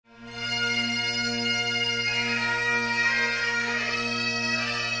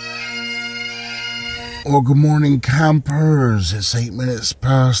Well, good morning, campers. It's 8 minutes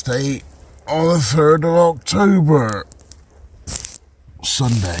past 8 on the 3rd of October,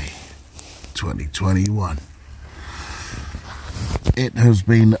 Sunday, 2021. It has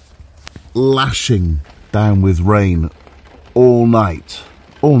been lashing down with rain all night,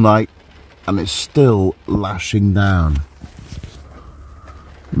 and it's still lashing down.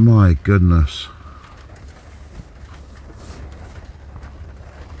 My goodness.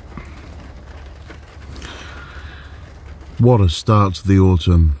 What a start to the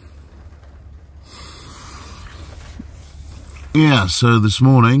autumn. Yeah, so this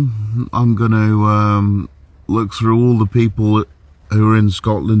morning I'm going to look through all the people who are in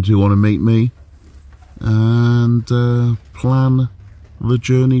Scotland who want to meet me and plan the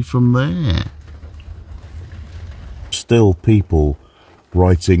journey from there. Still people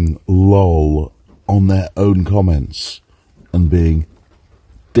writing lol on their own comments and being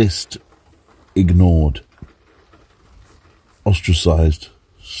dissed, ignored, ostracised,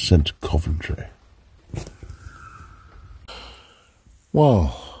 sent to Coventry.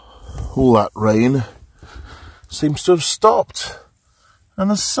 Well, all that rain seems to have stopped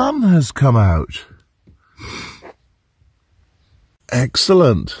and the sun has come out.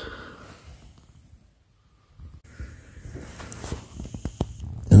 Excellent.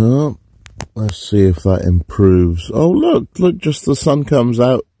 Oh, let's see if that improves. Oh, look, just the sun comes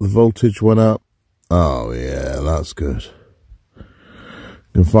out, the voltage went up. Oh, yeah, that's good.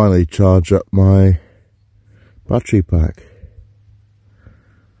 Can finally charge up my battery pack.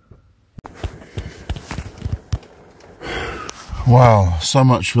 Wow, so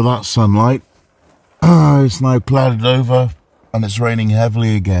much for that sunlight. It's now clouded over and it's raining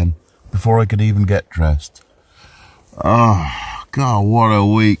heavily again before I could even get dressed. Oh, God, what a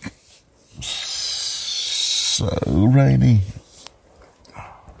week. So rainy.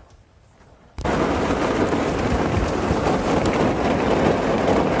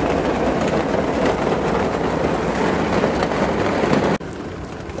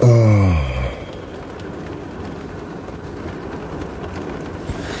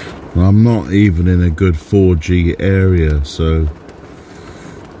 I'm not even in a good 4G area, so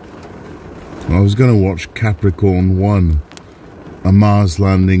I was going to watch Capricorn 1, a Mars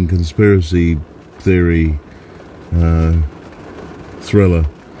landing conspiracy theory thriller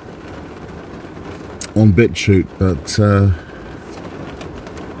on BitChute, but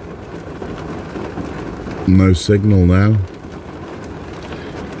no signal now.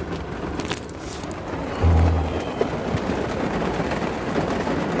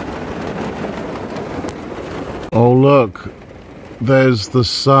 Oh look, there's the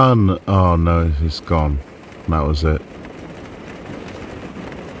sun. Oh no, it's gone. That was it.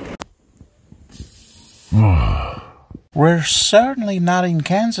 We're certainly not in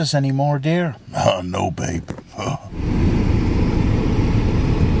Kansas anymore, dear. Oh no, babe. Oh.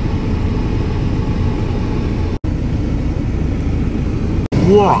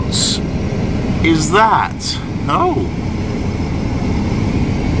 What is that? Oh.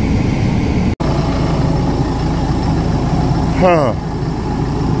 Huh.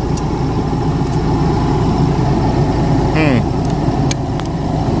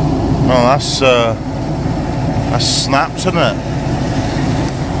 Oh, that's snapped, isn't it?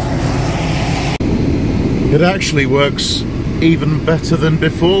 It actually works even better than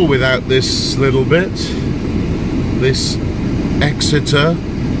before without this little bit. This Exeter,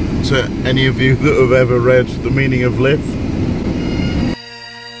 to any of you that have ever read The Meaning of Life.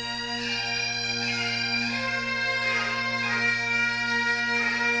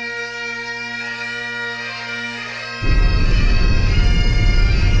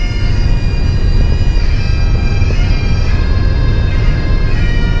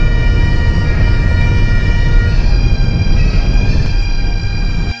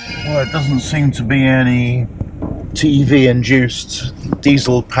 Well, it doesn't seem to be any TV-induced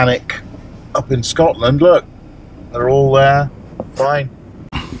diesel panic up in Scotland. Look, they're all there, fine.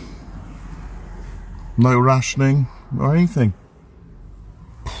 No rationing or anything.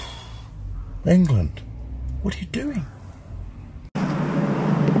 England, what are you doing?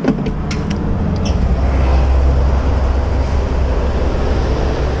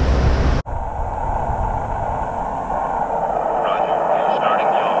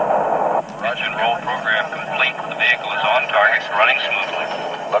 Running smoothly.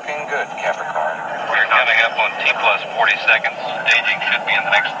 Looking good, Capricorn. We're coming up on T plus 40 seconds. Staging should be in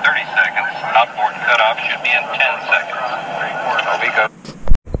the next 30 seconds. Outboard cutoff should be in 10 seconds.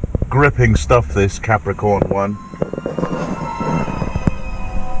 Gripping stuff, this Capricorn 1.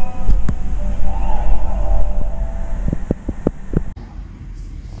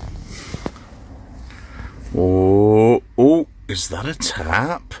 Is that a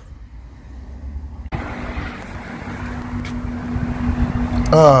tap?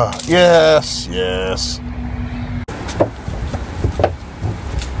 Ah, yes, yes.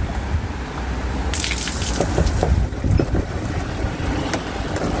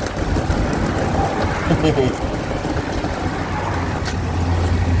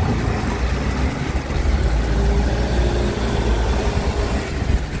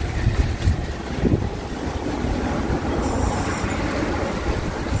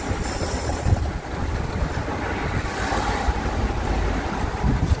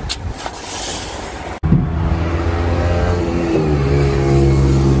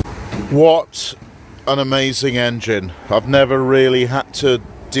 What an amazing engine. I've never really had to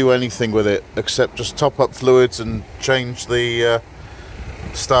do anything with it except just top up fluids and change the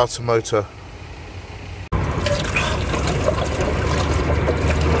starter motor.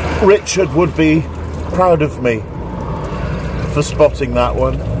 Richard would be proud of me for spotting that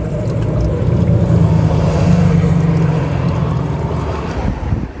one.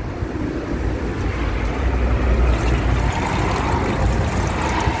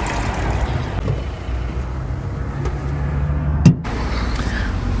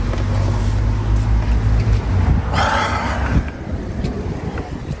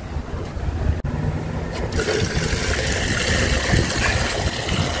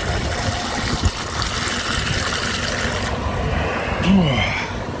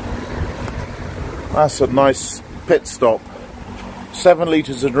 That's a nice pit stop. 7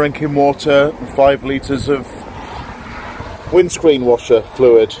 litres of drinking water and 5 litres of windscreen washer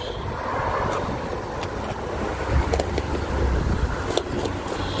fluid.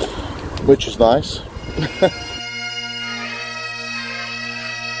 Which is nice.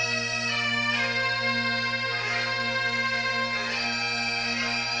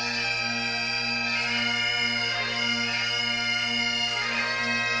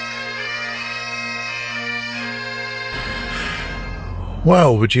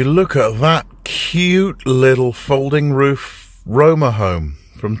 Well, would you look at that cute little folding roof Roma home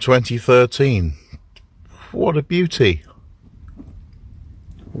from 2013. What a beauty.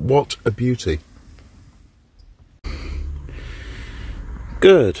 What a beauty.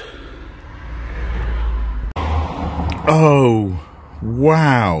 Good. Oh,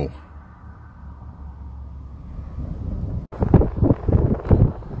 wow.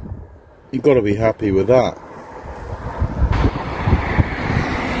 You've got to be happy with that.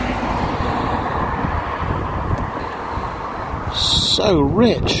 So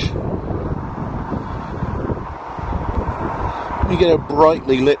rich. You get a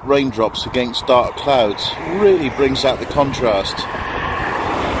brightly lit raindrops against dark clouds. Really brings out the contrast.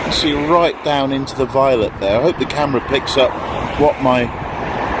 You see right down into the violet there. I hope the camera picks up what my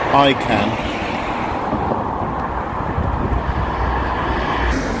eye can.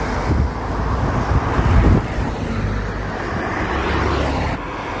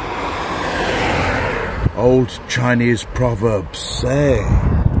 Old Chinese proverbs say,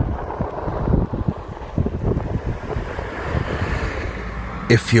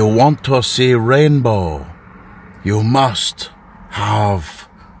 if you want to see rainbow, you must have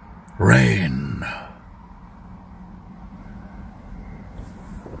rain.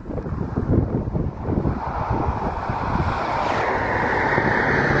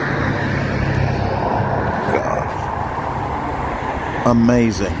 God.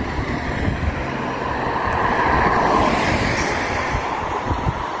 Amazing.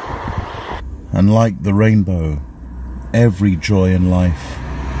 And like the rainbow, every joy in life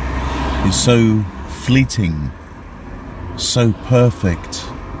is so fleeting, so perfect,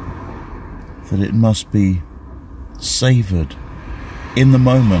 that it must be savoured in the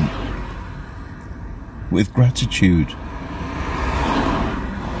moment with gratitude.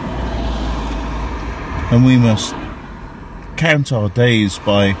 And we must count our days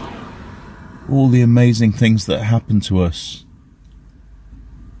by all the amazing things that happen to us,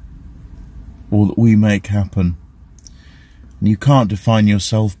 or that we make happen. And you can't define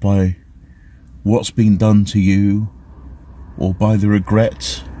yourself by what's been done to you, or by the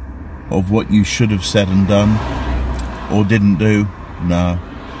regret of what you should have said and done, or didn't do. No.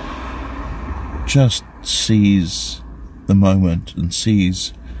 Just seize the moment and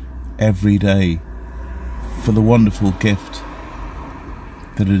seize every day for the wonderful gift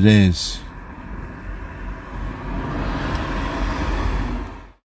that it is.